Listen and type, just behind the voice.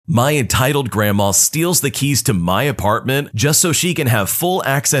My entitled grandma steals the keys to my apartment just so she can have full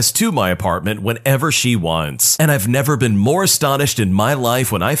access to my apartment whenever she wants. And I've never been more astonished in my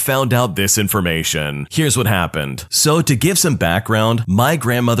life when I found out this information. Here's what happened. So to give some background, my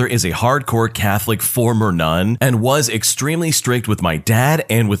grandmother is a hardcore Catholic former nun and was extremely strict with my dad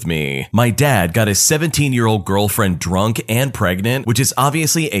and with me. My dad got his 17-year-old girlfriend drunk and pregnant, which is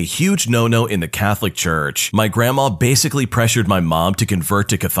obviously a huge no-no in the Catholic Church. My grandma basically pressured my mom to convert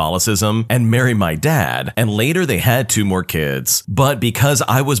to Catholicism and marry my dad, and later they had 2 more kids. But because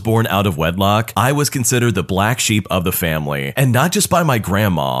I was born out of wedlock, I was considered the black sheep of the family. And not just by my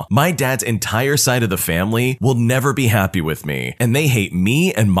grandma, my dad's entire side of the family will never be happy with me, and they hate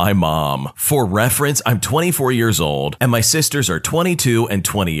me and my mom. For reference, I'm 24 years old, and my sisters are 22 and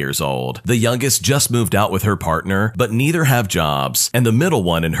 20 years old. The youngest just moved out with her partner, but neither have jobs, and the middle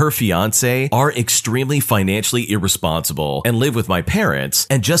one and her fiance are extremely financially irresponsible and live with my parents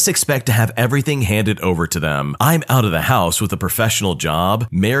and just expect to have everything handed over to them. I'm out of the house with a professional job,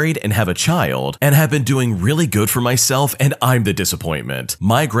 married and have a child, and have been doing really good for myself, and I'm the disappointment.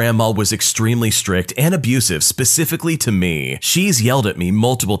 My grandma was extremely strict and abusive specifically to me. She's yelled at me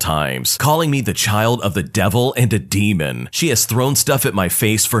multiple times, calling me the child of the devil and a demon. She has thrown stuff at my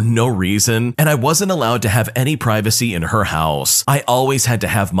face for no reason, and I wasn't allowed to have any privacy in her house. I always had to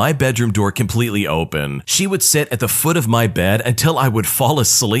have my bedroom door completely open. She would sit at the foot of my bed until I would fall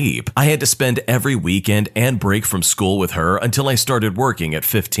asleep. I had to spend every weekend and break from school with her until I started working at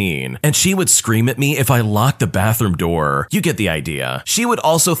 15, and she would scream at me if I locked the bathroom door. You get the idea. She would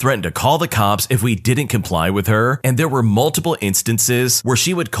also threaten to call the cops if we didn't comply with her, and there were multiple instances where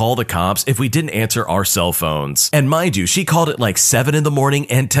she would call the cops if we didn't answer our cell phones. And mind you, she called at like 7 in the morning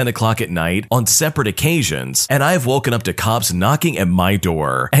and 10 o'clock at night on separate occasions, and I've woken up to cops knocking at my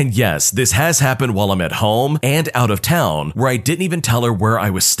door. And yes, this has happened while I'm at home and out of town, where I didn't even tell her where I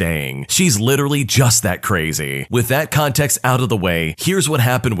was staying. She's literally just that crazy. With that context out of the way, here's what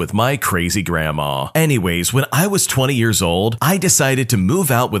happened with my crazy grandma. Anyways, when I was 20 years old, I decided to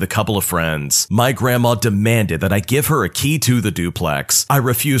move out with a couple of friends. My grandma demanded that I give her a key to the duplex. I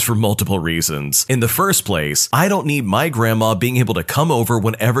refused for multiple reasons. In the first place, I don't need my grandma being able to come over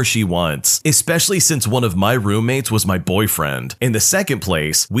whenever she wants, especially since one of my roommates was my boyfriend. In the second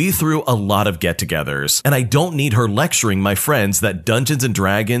place, we threw a lot of get-togethers, and I don't need her lecturing my friends that Dungeons and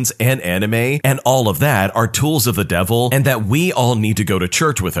Dragons and anime and all of that are tools of the devil, and that we all need to go to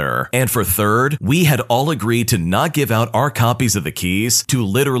church with her. And for third, we had all agreed to not give out our copies of the keys to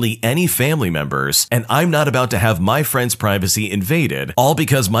literally any family members, and I'm not about to have my friend's privacy invaded, all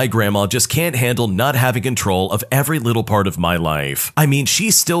because my grandma just can't handle not having control of every little part of my life. I mean,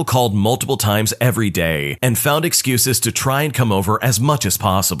 she still called multiple times every day and found excuses to try and come over as much as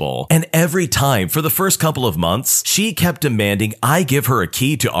possible. And every time for the first couple of months, she kept demanding I give her a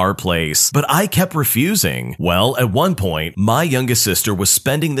key to our place, but I kept refusing. Well, at one point, my youngest sister was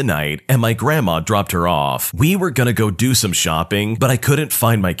spending the night and my grandma dropped her off. We were gonna go do some shopping, but I couldn't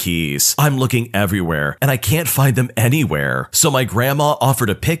find my keys. I'm looking everywhere and I can't find them anywhere. So my grandma offered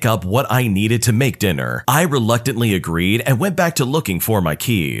to pick up what I needed to make dinner. I reluctantly agreed and went back to looking for my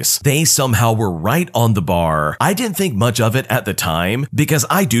keys. They somehow were right on the bar. I didn't think much of it at the time because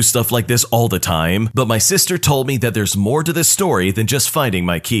I do stuff like this all the time, but my sister told me that there's more to this story than just finding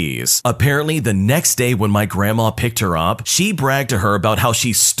my keys. Apparently, the next day when my grandma picked her up, she bragged to her about how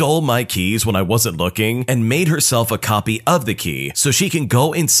she stole my keys when I wasn't looking and made herself a copy of the key so she can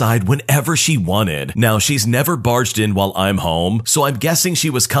go inside whenever she wanted. Now, she's never barged in while I'm home, so I'm guessing she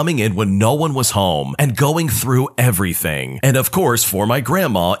was coming in when no one was home and going through everything. And of course, for my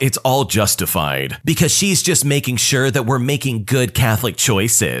grandma, it's all justified because she's just making sure that we're making good Catholic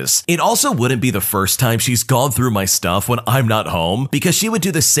choices. It also wouldn't be the first time she's gone through my stuff when I'm not home, because she would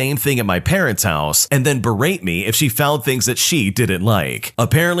do the same thing at my parents' house and then berate me if she found things that she didn't like.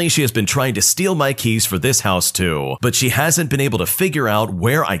 Apparently, she has been trying to steal my keys for this house too, but she hasn't been able to figure out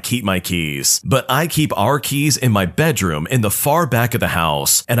where I keep my keys. But I keep our keys in my bedroom in the far back of the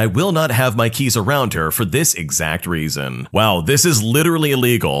house, and I will not have my keys around her for this exact reason. Wow, this is literally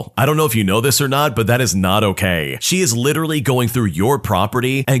illegal. I don't know if you know this or not, but that is not okay. She is literally going through your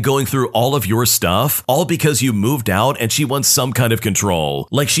property and going through all of your stuff, all because you moved out and she wants some kind of control.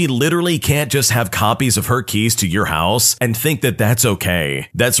 Like, she literally can't just have copies of her keys to your house and think that that's okay.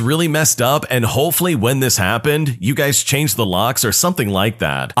 That's really messed up, and hopefully when this happened, you guys changed the locks or something like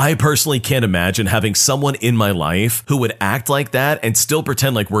that. I personally can't imagine having someone in my life who would act like that and still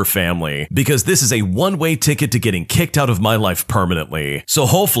pretend like we're family, because this is a one-way ticket to getting kicked out of my life permanently. So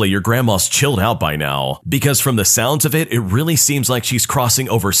hopefully your grandma's chilled out by now, because from the sounds of it, it really seems like she's crossing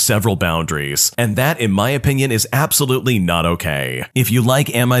over several boundaries, and that, in my opinion, is absolutely not okay. way. If you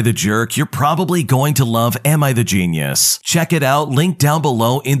like Am I the Jerk, you're probably going to love Am I the Genius. Check it out, link down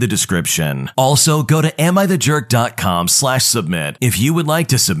below in the description. Also, go to amithejerk.com/submit if you would like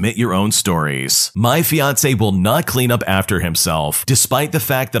to submit your own stories. My fiance will not clean up after himself, despite the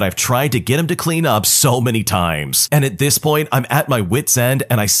fact that I've tried to get him to clean up so many times. And at this point, I'm at my wit's end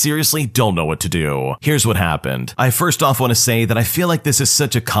and I seriously don't know what to do. Here's what happened. I first off want to say that I feel like this is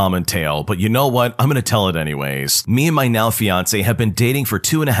such a common tale, but you know what? I'm going to tell it anyways. Me and my now fiance have been dating for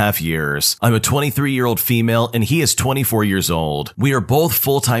 2.5 years. I'm a 23-year-old female and he is 24 years old. We are both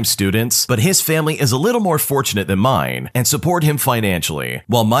full-time students, but his family is a little more fortunate than mine and support him financially,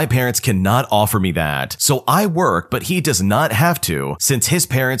 while my parents cannot offer me that. So I work, but he does not have to, since his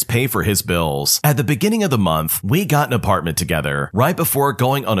parents pay for his bills. At the beginning of the month, we got an apartment together, right before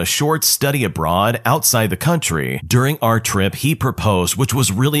going on a short study abroad outside the country. During our trip, he proposed, which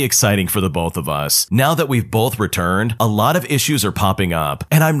was really exciting for the both of us. Now that we've both returned, a lot of issues are popping up,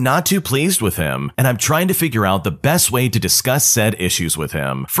 and I'm not too pleased with him, and I'm trying to figure out the best way to discuss said issues with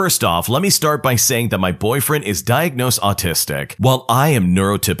him. First off, let me start by saying that my boyfriend is diagnosed autistic, while I am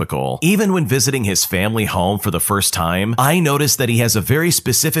neurotypical. Even when visiting his family home for the first time, I noticed that he has a very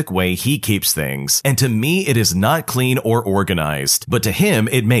specific way he keeps things, and to me it is not clean or organized, but to him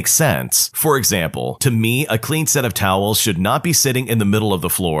it makes sense. For example, to me, a clean set of towels should not be sitting in the middle of the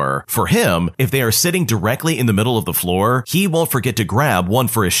floor. For him, if they are sitting directly in the middle of the floor, he won't forget to grab one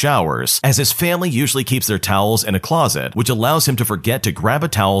for his showers, as his family usually keeps their towels in a closet, which allows him to forget to grab a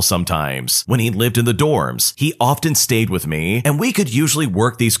towel sometimes. When he lived in the dorms, he often stayed with me, and we could usually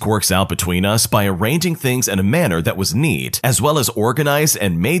work these quirks out between us by arranging things in a manner that was neat, as well as organized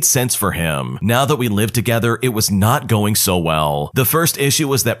and made sense for him. Now that we lived together, it was not going so well. The first issue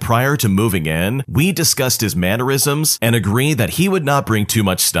was that prior to moving in, we discussed his mannerisms and agreed that he would not bring too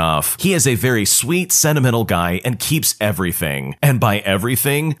much stuff. He is a very sweet, sentimental guy and keeps everything. And by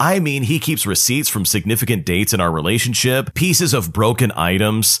everything, I mean he keeps receipts from significant dates in our relationship, pieces of broken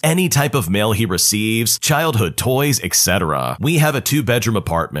items, any type of mail he receives, childhood toys, etc. We have a 2-bedroom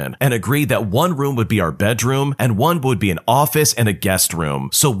apartment and agreed that one room would be our bedroom and one would be an office and a guest room,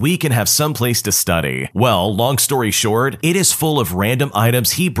 so we can have some place to study. Well, long story short, it is full of random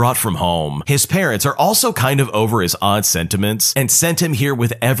items he brought from home. His parents are also kind of over his odd sentiments and sent him here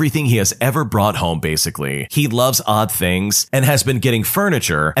with everything he has ever brought home basically. He loves odd things and has been getting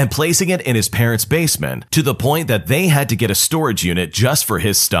furniture and placing it in his parents' basement to the point that they had to get a storage unit just for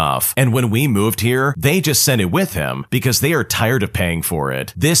his stuff. And when we moved here, they just sent it with him because they are tired of paying for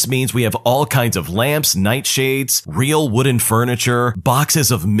it. This means we have all kinds of lamps, nightshades, real wooden furniture,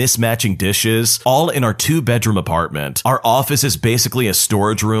 boxes of mismatching dishes, all in our 2-bedroom apartment. Our office is basically a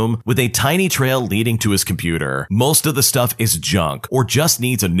storage room with a tiny trail leading to his computer. Most of the stuff is junk or just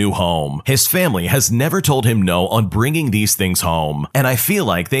needs a new home. His family has never told him no on bringing these things home, and I feel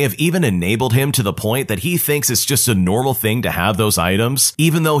like they have even enabled him to the point that he thinks it's just a normal thing to have those items,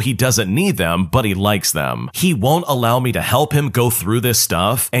 even though he doesn't need them, but he likes them. He won't allow me to help him go through this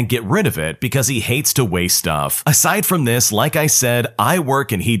stuff and get rid of it because he hates to waste stuff. Aside from this, like I said, I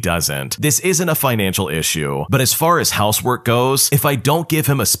work and he doesn't. This isn't a financial issue, but as far as housework goes, if I don't give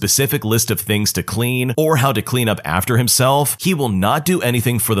him a specific list of things to clean or how to clean up after himself, he will not do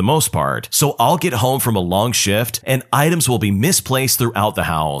anything for the most part. So I'll get home from a long shift and items will be misplaced throughout the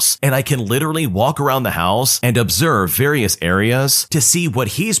house, and I can literally walk around the house and observe various areas to see what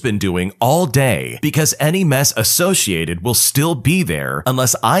he's been doing all day, because any mess associated will still be there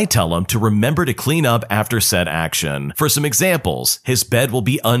unless I tell him to remember to clean up after said action. For some examples, his bed will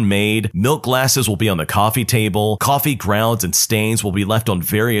be unmade, milk glasses will be on the coffee table, coffee grounds and stains will be left on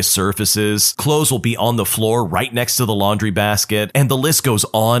various surfaces, clothes will be on the floor right next to the laundry basket, and the list goes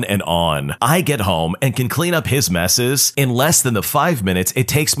on and on. I get home and can clean up his messes in less than the 5 minutes it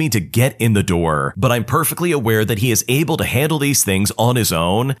takes me to get in the door, but I'm perfectly aware that he is able to handle these things on his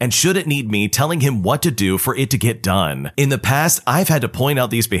own and shouldn't need me telling him what to do for it to get done. In the past, I've had to point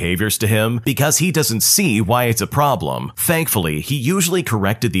out these behaviors to him because he doesn't see why it's a problem. Thankfully, he usually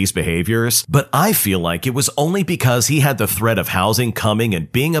corrected these behaviors, but I feel like it was only because he had the threat of housing coming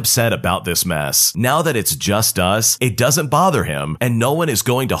and being upset about this mess. Now that it's just us, it doesn't bother him, and no one is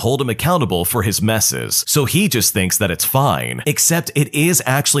going to hold him accountable for his messes, so he just thinks that it's fine. Except it is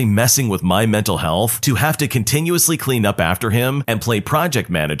actually messing with my mental health to have to continuously clean up after him and play project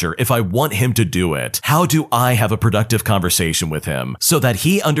manager if I want him to do it. How do I have a productive conversation with him so that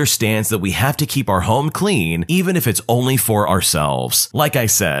he understands that we have to keep our home clean even if it's only for ourselves? Like I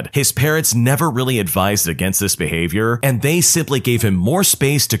said, his parents never really advised against this behavior, and they simply gave him more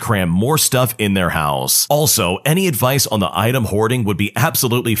space to cram more stuff in their house. Also, any advice on the item hoarding would be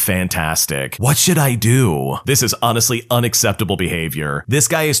absolutely fantastic. What should I do? This is honestly honestly unacceptable behavior. This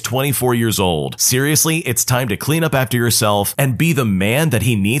guy is 24 years old. Seriously, it's time to clean up after yourself and be the man that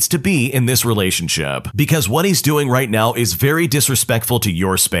he needs to be in this relationship. Because what he's doing right now is very disrespectful to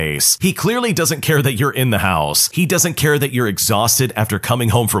your space. He clearly doesn't care that you're in the house. He doesn't care that you're exhausted after coming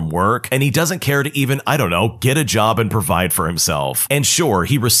home from work, and he doesn't care to even, get a job and provide for himself. And sure,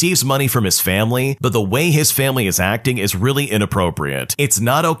 he receives money from his family, but the way his family is acting is really inappropriate. It's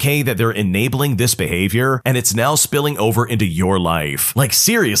not okay that they're enabling this behavior, and it's now spilling over into your life. Like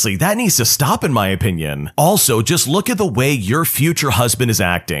seriously, that needs to stop in my opinion. Also, just look at the way your future husband is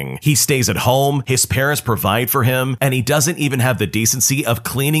acting. He stays at home, his parents provide for him, and he doesn't even have the decency of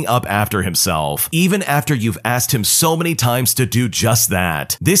cleaning up after himself, even after you've asked him so many times to do just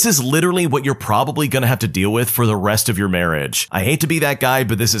that. This is literally what you're probably gonna have to deal with for the rest of your marriage. I hate to be that guy,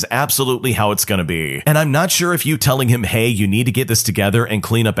 but this is absolutely how it's gonna be. And I'm not sure if you telling him, hey, you need to get this together and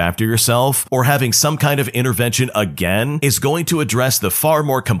clean up after yourself, or having some kind of intervention again, is going to address the far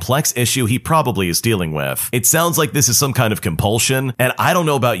more complex issue he probably is dealing with. It sounds like this is some kind of compulsion, and I don't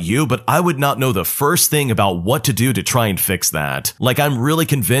know about you, but I would not know the first thing about what to do to try and fix that. Like, I'm really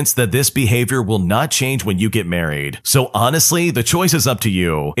convinced that this behavior will not change when you get married. So honestly, the choice is up to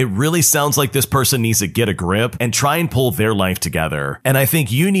you. It really sounds like this person needs to get a grip and try and pull their life together. And I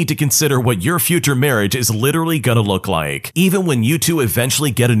think you need to consider what your future marriage is literally gonna look like. Even when you two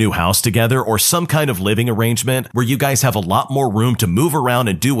eventually get a new house together or some kind of living arrangement where you guys have a lot more room to move around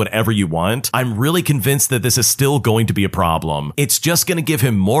and do whatever you want, I'm really convinced that this is still going to be a problem. It's just gonna give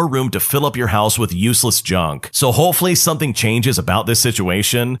him more room to fill up your house with useless junk. So hopefully something changes about this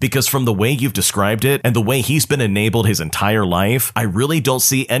situation, because from the way you've described it and the way he's been enabled his entire life, I really don't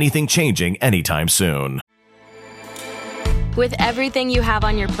see anything changing anytime soon. With everything you have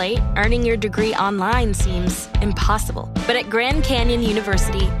on your plate, earning your degree online seems impossible. But at Grand Canyon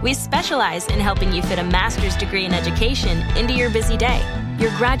University, we specialize in helping you fit a master's degree in education into your busy day.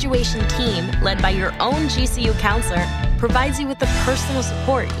 Your graduation team, led by your own GCU counselor, provides you with the personal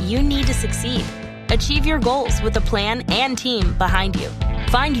support you need to succeed. Achieve your goals with a plan and team behind you.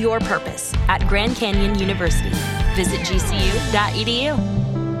 Find your purpose at Grand Canyon University. Visit gcu.edu.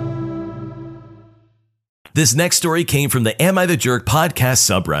 This next story came from the Am I the Jerk podcast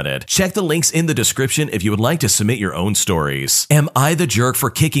subreddit. Check the links in the description if you would like to submit your own stories. Am I the jerk for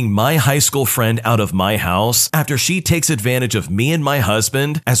kicking my high school friend out of my house after she takes advantage of me and my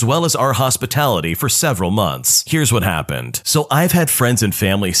husband, as well as our hospitality for several months? Here's what happened. So I've had friends and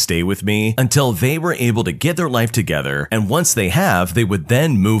family stay with me until they were able to get their life together, and once they have, they would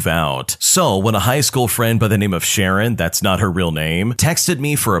then move out. So when a high school friend by the name of Sharon, that's not her real name, texted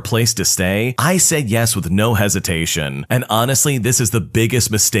me for a place to stay, I said yes with no hesitation. And honestly, this is the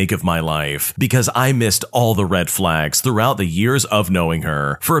biggest mistake of my life, because I missed all the red flags throughout the years of knowing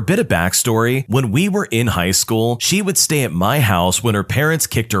her. For a bit of backstory, when we were in high school, she would stay at my house when her parents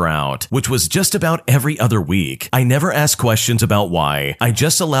kicked her out, which was just about every other week. I never asked questions about why. I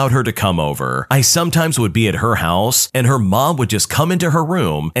just allowed her to come over. I sometimes would be at her house, and her mom would just come into her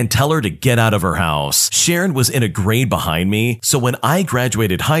room and tell her to get out of her house. Sharon was in a grade behind me, so when I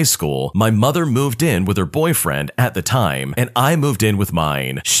graduated high school, my mother moved in with her boyfriend at the time, and I moved in with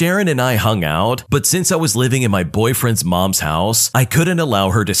mine. Sharon and I hung out, but since I was living in my boyfriend's mom's house, I couldn't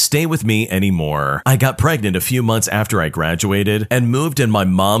allow her to stay with me anymore. I got pregnant a few months after I graduated and moved in my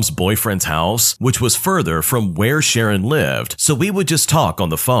mom's boyfriend's house, which was further from where Sharon lived, so we would just talk on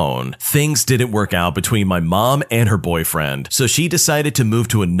the phone. Things didn't work out between my mom and her boyfriend, so she decided to move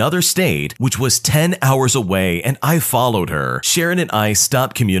to another state, which was 10 hours away, and I followed her. Sharon and I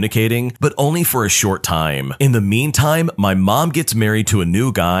stopped communicating, but only for a short time. In the meantime, my mom gets married to a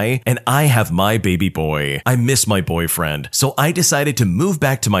new guy, and I have my baby boy. I miss my boyfriend, so I decided to move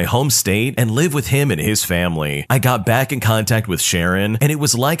back to my home state and live with him and his family. I got back in contact with Sharon, and it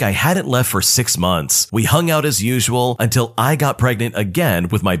was like I hadn't left for 6 months. We hung out as usual until I got pregnant again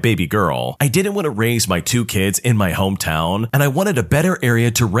with my baby girl. I didn't want to raise my 2 kids in my hometown, and I wanted a better area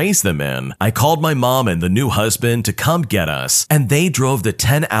to raise them in. I called my mom and the new husband to come get us, and they drove the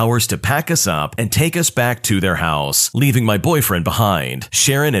 10 hours to pack us up and take us back to their house, leaving my boyfriend behind.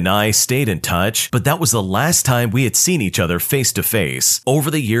 Sharon and I stayed in touch, but that was the last time we had seen each other face to face.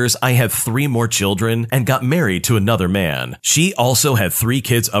 Over the years, I had 3 more children and got married to another man. She also had 3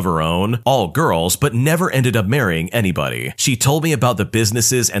 kids of her own, all girls, but never ended up marrying anybody. She told me about the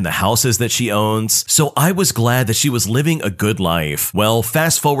businesses and the houses that she owns, so I was glad that she was living a good life. Well,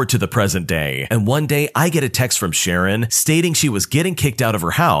 fast forward to the present day, and one day I get a text from Sharon stating she was getting kicked out of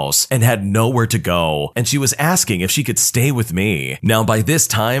her house and had nowhere to go. no, and she was asking if she could stay with me. Now by this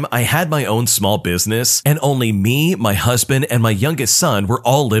time, I had my own small business, and only me, my husband, and my youngest son were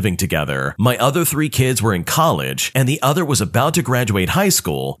all living together. My other 3 kids were in college, and the other was about to graduate high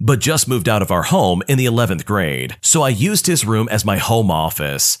school, but just moved out of our home in the 11th grade. So I used his room as my home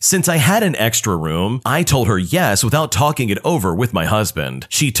office. Since I had an extra room, I told her yes without talking it over with my husband.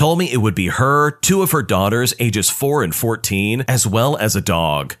 She told me it would be her, 2 of her daughters ages 4 and 14, as well as a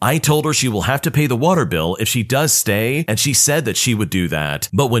dog. I told her she will have to pay the water bill if she does stay, and she said that she would do that.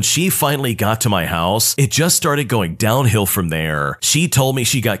 But when she finally got to my house, it just started going downhill from there. She told me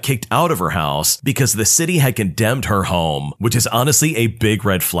she got kicked out of her house because the city had condemned her home, which is honestly a big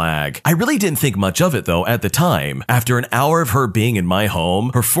red flag. I really didn't think much of it though at the time. After an hour of her being in my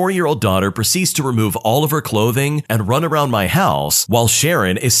home, her 4-year-old daughter proceeds to remove all of her clothing and run around my house while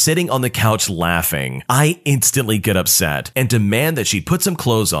Sharon is sitting on the couch laughing. I instantly get upset and demand that she put some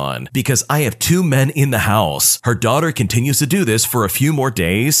clothes on because I have 2 men in the house. Her daughter continues to do this for a few more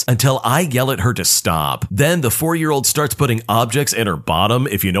days until I yell at her to stop. Then the 4-year-old starts putting objects in her bottom,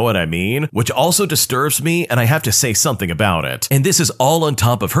 if you know what I mean, which also disturbs me and I have to say something about it. And this is all on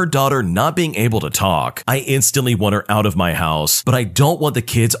top of her daughter not being able to talk. I instantly want her out of my house, but I don't want the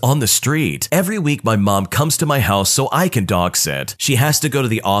kids on the street. Every week my mom comes to my house so I can dog sit. She has to go to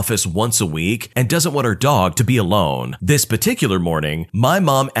the office once a week and doesn't want her dog to be alone. This particular morning, my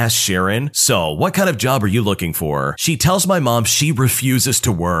mom asked Sharon, "So, what kind of job are you looking for?" She tells my mom she refuses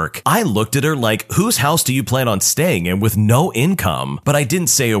to work. I looked at her like, whose house do you plan on staying in with no income? But I didn't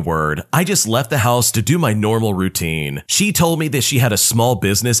say a word. I just left the house to do my normal routine. She told me that she had a small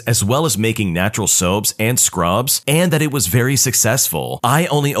business as well as making natural soaps and scrubs, and that it was very successful. I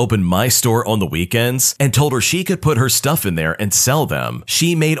only opened my store on the weekends and told her she could put her stuff in there and sell them.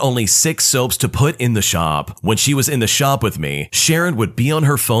 She made only 6 soaps to put in the shop. When she was in the shop with me, Sharon would be on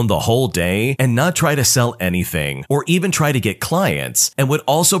her phone the whole day and not try to sell anything or even try to get clients, and would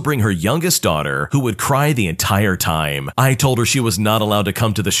also bring her youngest daughter, who would cry the entire time. I told her she was not allowed to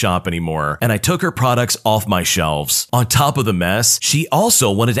come to the shop anymore, and I took her products off my shelves. On top of the mess, she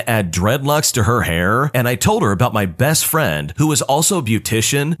also wanted to add dreadlocks to her hair, and I told her about my best friend, who is also a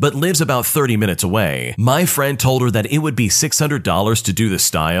beautician but lives about 30 minutes away. My friend told her that it would be $600 to do the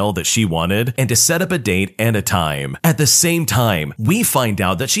style that she wanted and to set up a date and a time. At the same time, we find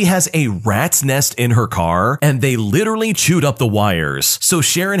out that she has a rat's nest in her car, and they literally chewed up the wires. So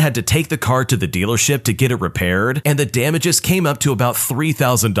Sharon had to take the car to the dealership to get it repaired, and the damages came up to about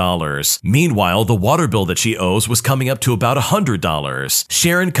 $3,000. Meanwhile, the water bill that she owes was coming up to about $100.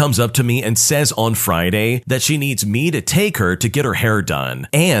 Sharon comes up to me and says on Friday that she needs me to take her to get her hair done,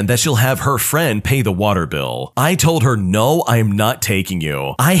 and that she'll have her friend pay the water bill. I told her, no, I'm not taking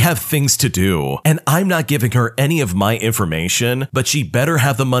you. I have things to do, and I'm not giving her any of my information, but she better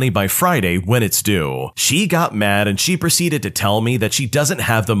have the money by Friday when it's due. She got mad and she proceeded to tell me that she doesn't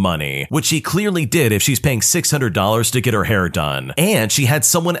have the money, which she clearly did if she's paying $600 to get her hair done, and she had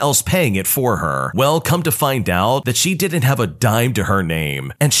someone else paying it for her. Well, come to find out that she didn't have a dime to her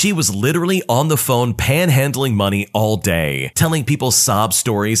name, and she was literally on the phone panhandling money all day, telling people sob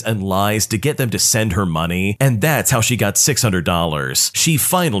stories and lies to get them to send her money, and that's how she got $600. She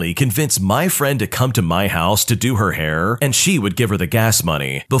finally convinced my friend to come to my house to do her hair, and she would give her the gas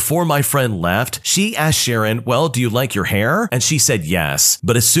money. Before my friend left, she asked Sharon, "Well, do you like your hair?" And she said yes.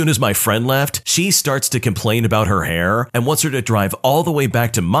 But as soon as my friend left, she starts to complain about her hair and wants her to drive all the way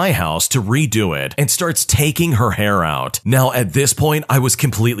back to my house to redo it, and starts taking her hair out. Now at this point, I was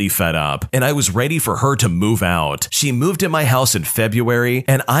completely fed up, and I was ready for her to move out. She moved in my house in February,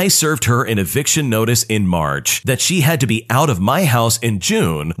 and I served her an eviction notice in March that she had to be out of my house in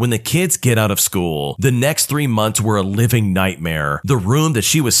June when the kids get out of school. The next 3 months were a living nightmare. The room that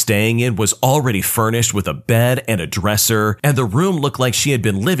she was staying in was already furnished with a bed and a dresser, and the room looked like she had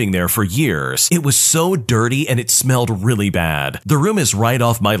been living there for years. It was so dirty and it smelled really bad. The room is right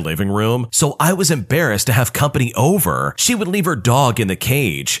off my living room, so I was embarrassed to have company over. She would leave her dog in the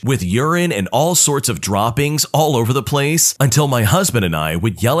cage with urine and all sorts of droppings all over the place until my husband and I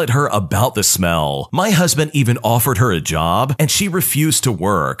would yell at her about the smell. My husband even offered her a job, and she refused to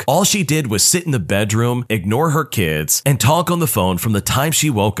work. All she did was sit in the bedroom, ignore her kids, and talk on the phone from the time she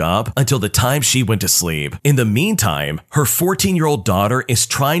woke up until the time she went to sleep. In the meantime, her 14-year-old daughter is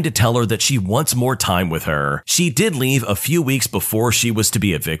trying to tell her that she wants more time with her. She did leave a few weeks before she was to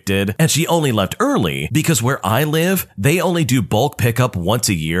be evicted, and she only left early because where I live, they only do bulk pickup once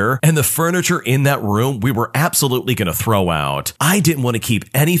a year, and the furniture in that room we were absolutely going to throw out. I didn't want to keep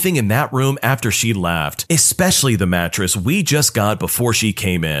anything in that room after she left, especially the mattress we just got before she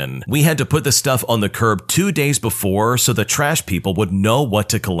came in. We had to put the stuff on the curb 2 days before so the trash people would know what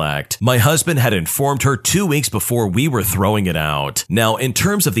to collect. My My husband had informed her 2 weeks before we were throwing it out. Now, in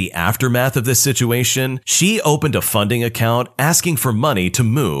terms of the aftermath of this situation, she opened a funding account asking for money to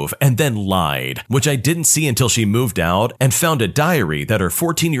move and then lied, which I didn't see until she moved out and found a diary that her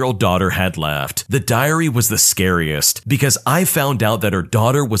 14-year-old daughter had left. The diary was the scariest because I found out that her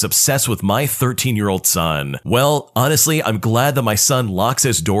daughter was obsessed with my 13-year-old son. Well, honestly, I'm glad that my son locks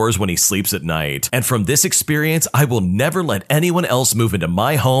his doors when he sleeps at night. And from this experience, I will never let anyone else move into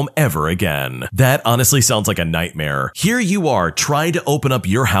my home ever again. That honestly sounds like a nightmare. Here you are trying to open up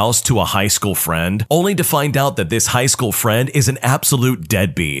your house to a high school friend, only to find out that this high school friend is an absolute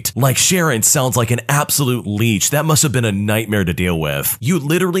deadbeat. Like Sharon sounds like an absolute leech. That must have been a nightmare to deal with. You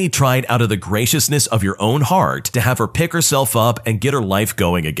literally tried out of the graciousness of your own heart to have her pick herself up and get her life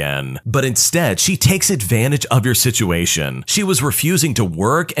going again. But instead, she takes advantage of your situation. She was refusing to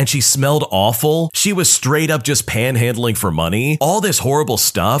work and she smelled awful. She was straight up just panhandling for money. All this horrible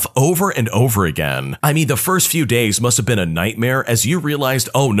stuff over and over again. I mean, the first few days must have been a nightmare as you realized,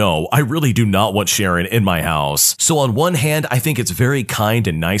 oh no, I really do not want Sharon in my house. So on one hand, I think it's very kind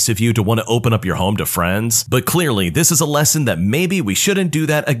and nice of you to want to open up your home to friends, but clearly this is a lesson that maybe we shouldn't do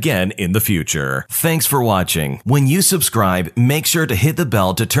that again in the future. Thanks for watching. When you subscribe, make sure to hit the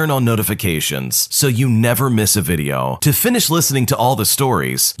bell to turn on notifications so you never miss a video. To finish listening to all the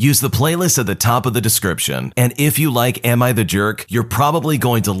stories, use the playlist at the top of the description. And if you like Am I the Jerk, you're probably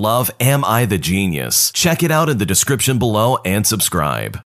going to love Am I the Genius. Check it out in the description below and subscribe.